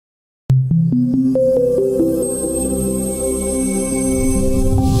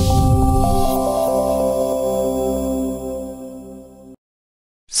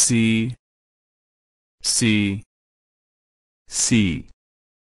see, see, see.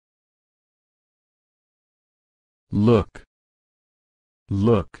 Look,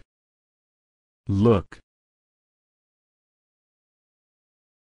 look, look.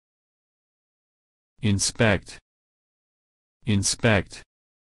 Inspect, inspect,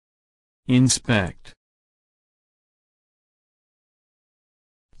 inspect.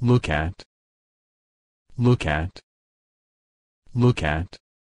 Look at, look at, look at.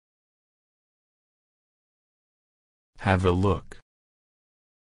 Have a look,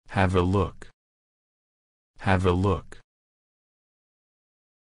 have a look, have a look.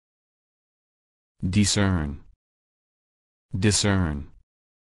 Discern, discern,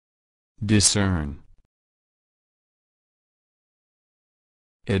 discern.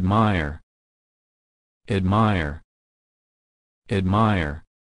 Admire, admire, admire.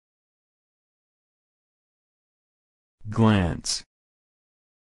 Glance,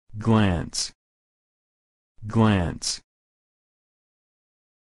 glance, glance.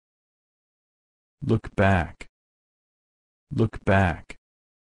 Look back, look back,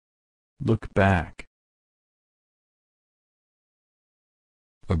 look back.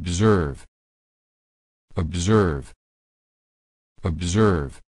 Observe, observe,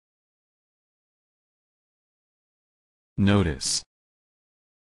 observe. Notice,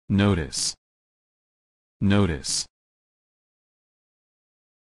 notice, notice.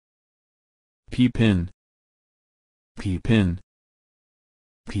 Peep in, peep in,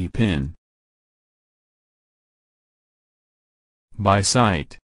 peep in. By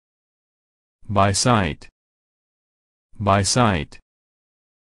sight, by sight, by sight.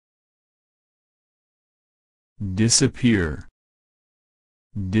 Disappear,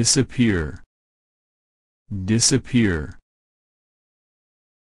 disappear, disappear.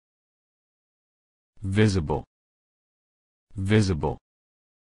 Visible, visible,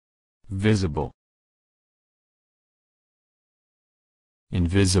 visible.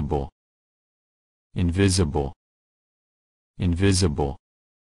 Invisible, invisible, invisible.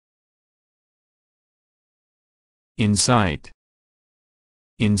 Insight,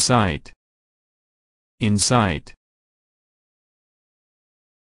 insight, insight.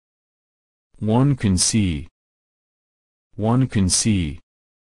 One can see, one can see,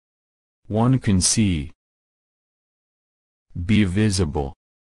 one can see. Be visible,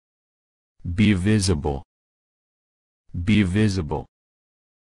 be visible, be visible.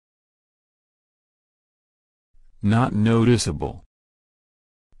 Not noticeable,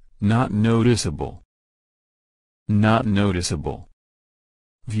 not noticeable, not noticeable.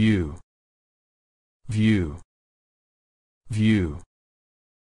 View, view, view.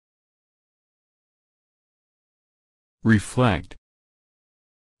 Reflect,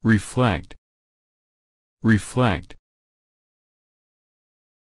 reflect, reflect.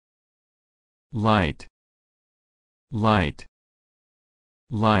 Light, light,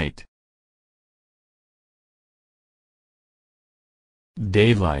 light.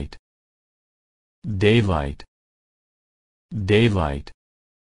 Daylight, daylight, daylight.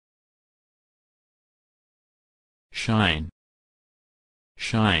 Shine,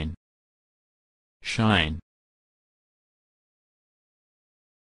 shine, shine.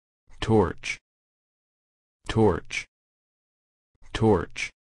 Torch, torch,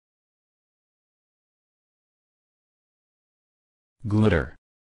 torch. Glitter,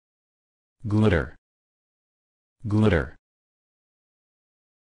 glitter, glitter.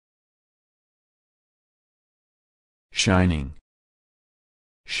 Shining,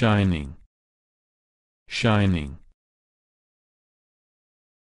 shining, shining.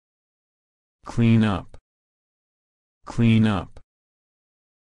 Clean up, clean up,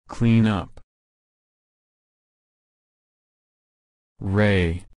 clean up.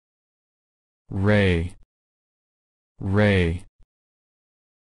 Ray, ray, ray.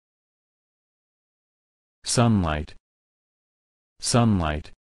 Sunlight,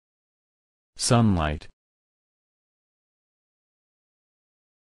 sunlight, sunlight.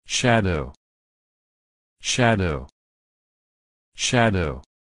 Shadow, shadow, shadow.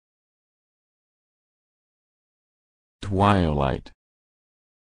 Twilight,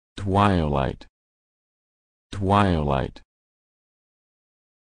 twilight, twilight.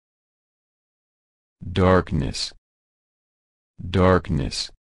 Darkness,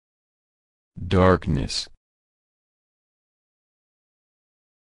 darkness, darkness.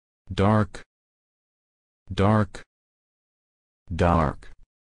 Dark, dark, dark.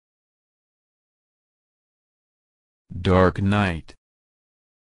 Dark night,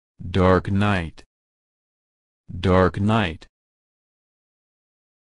 dark night, dark night.